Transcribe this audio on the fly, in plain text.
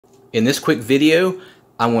In this quick video,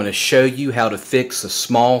 I want to show you how to fix a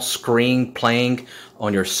small screen playing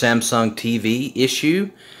on your Samsung TV issue.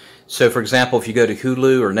 So for example, if you go to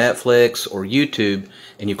Hulu or Netflix or YouTube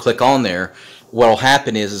and you click on there, what will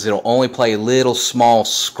happen is it'll only play a little small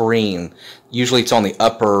screen. Usually it's on the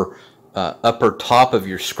upper top of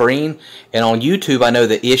your screen. And on YouTube, I know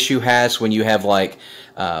the issue has when you have like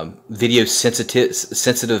video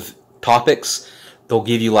sensitive topics, they'll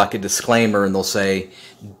give you like a disclaimer and they'll say,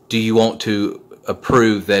 do you want to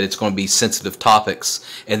approve that it's going to be sensitive topics?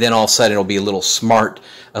 And then all of a sudden it'll be a little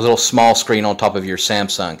small screen on top of your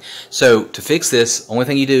Samsung. So to fix this, only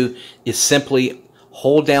thing you do is simply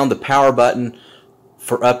hold down the power button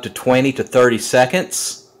for up to 20 to 30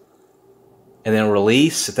 seconds and then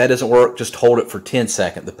release. If that doesn't work, just hold it for 10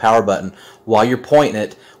 seconds, the power button, while you're pointing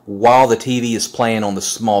it while the TV is playing on the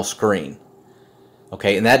small screen.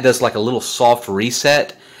 Okay, and that does like a little soft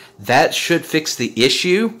reset. That should fix the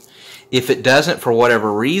issue. If it doesn't, for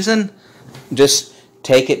whatever reason, just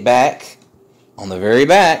take it back on the very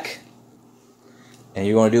back and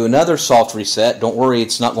you're going to do another soft reset. Don't worry,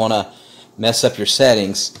 it's not going to mess up your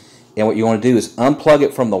settings. And what you want to do is unplug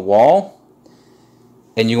it from the wall,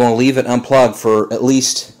 and you're going to leave it unplugged for at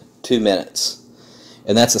least 2 minutes.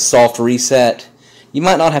 And that's a soft reset. You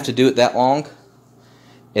might not have to do it that long.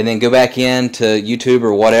 And then go back into YouTube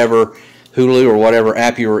or whatever, Hulu or whatever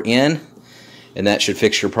app you were in, and that should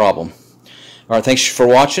fix your problem. Alright, thanks for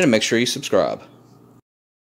watching, and make sure you subscribe.